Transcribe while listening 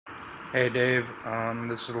Hey Dave,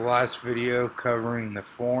 this is the last video covering the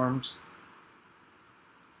forms.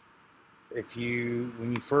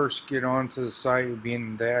 When you first get onto the site, you'll be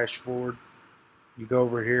in the dashboard. You go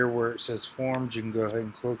over here where it says forms, you can go ahead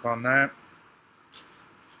and click on that.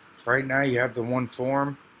 Right now you have the one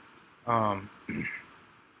form. Um,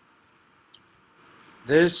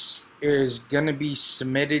 this is going to be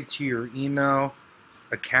submitted to your email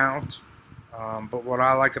account, but what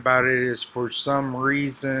I like about it is for some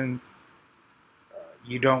reason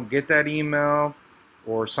you don't get that email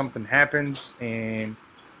or something happens and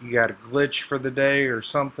you got a glitch for the day or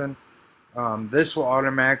something, this will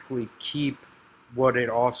automatically keep what it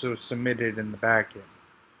also submitted in the backend.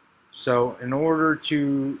 So in order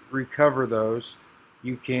to recover those,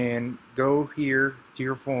 you can go here to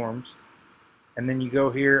your forms and then you go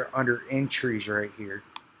here under entries right here.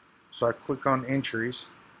 So I click on entries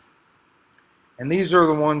and these are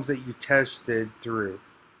the ones that you tested through.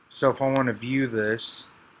 So if I want to view this,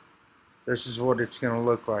 this is what it's going to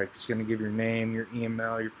look like. It's going to give your name, your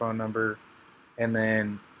email, your phone number, and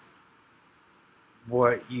then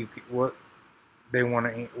what they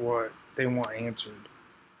want answered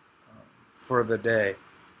for the day.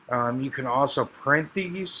 You can also print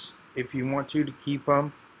these if you want to keep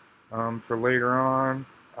them for later on,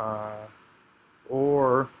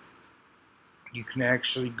 or you can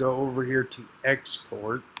actually go over here to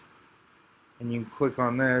export and you can click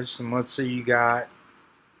on this, and let's say you got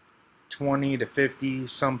 20 to 50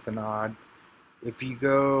 something odd. If you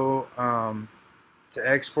go to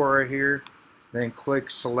export right here, then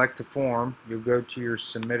click select a form, you'll go to your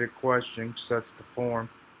submitted question because that's the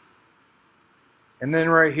form, and then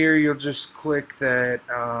right here you'll just click that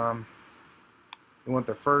you want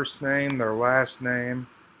their first name, their last name,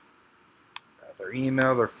 their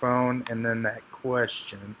email, their phone, and then that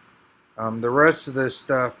question. The rest of this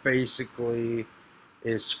stuff basically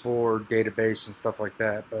is for database and stuff like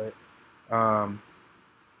that, but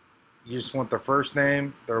you just want their first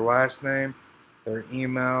name, their last name, their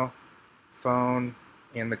email, phone,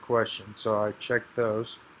 and the question. So I checked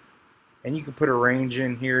those. And you can put a range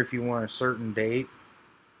in here if you want a certain date,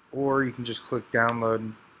 or you can just click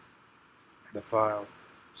download the file.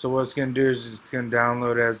 So what it's going to do is it's going to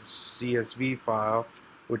download as a CSV file,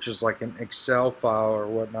 which is like an Excel file or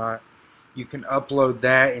whatnot. You can upload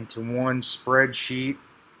that into one spreadsheet,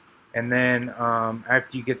 and then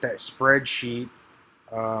after you get that spreadsheet,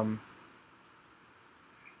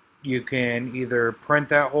 you can either print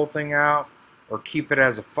that whole thing out or keep it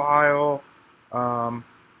as a file. I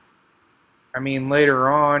mean, later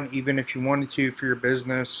on, even if you wanted to for your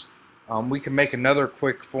business, we can make another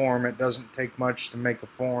quick form. It doesn't take much to make a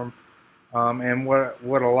form. And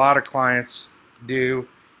what a lot of clients do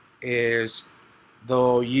is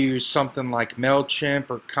they'll use something like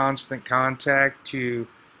MailChimp or Constant Contact to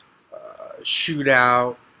shoot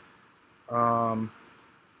out little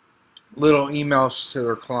emails to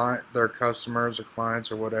their customers or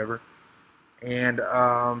clients or whatever. And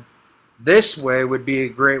this way would be a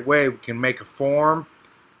great way. We can make a form.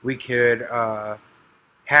 We could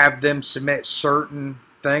have them submit certain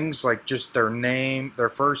things like just their name, their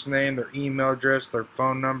first name, their email address, their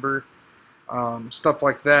phone number, stuff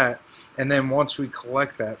like that. And then once we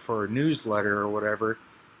collect that for a newsletter or whatever,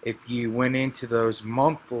 if you went into those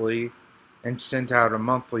monthly and sent out a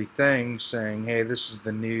monthly thing saying, hey, this is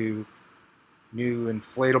the new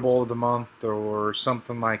inflatable of the month or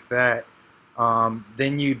something like that,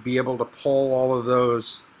 then you'd be able to pull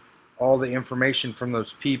all the information from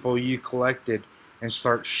those people you collected and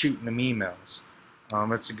start shooting them emails.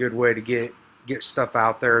 It's a good way to get stuff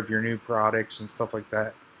out there of your new products and stuff like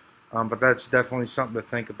that. But that's definitely something to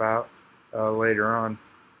think about later on.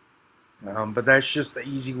 But that's just the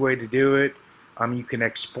easy way to do it. You can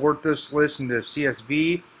export this list into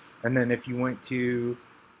CSV, and then if you went to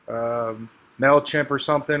MailChimp or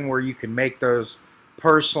something where you can make those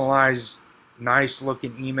personalized, nice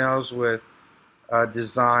looking emails with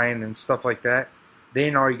design and stuff like that,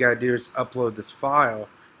 then all you got to do is upload this file.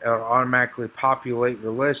 It'll automatically populate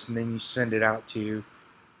your list, and then you send it out to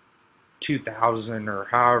 2,000 or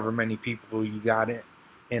however many people you got it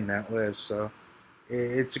in that list. So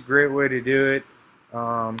it's a great way to do it.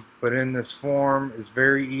 But in this form, it's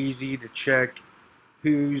very easy to check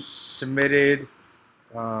who's submitted,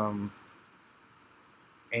 and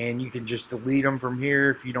you can just delete them from here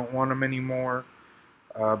if you don't want them anymore.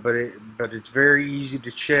 But it's very easy to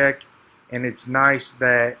check, and it's nice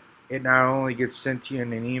that it not only gets sent to you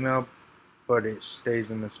in an email, but it stays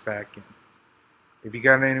in this backend. If you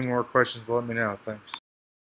got any more questions, let me know. Thanks.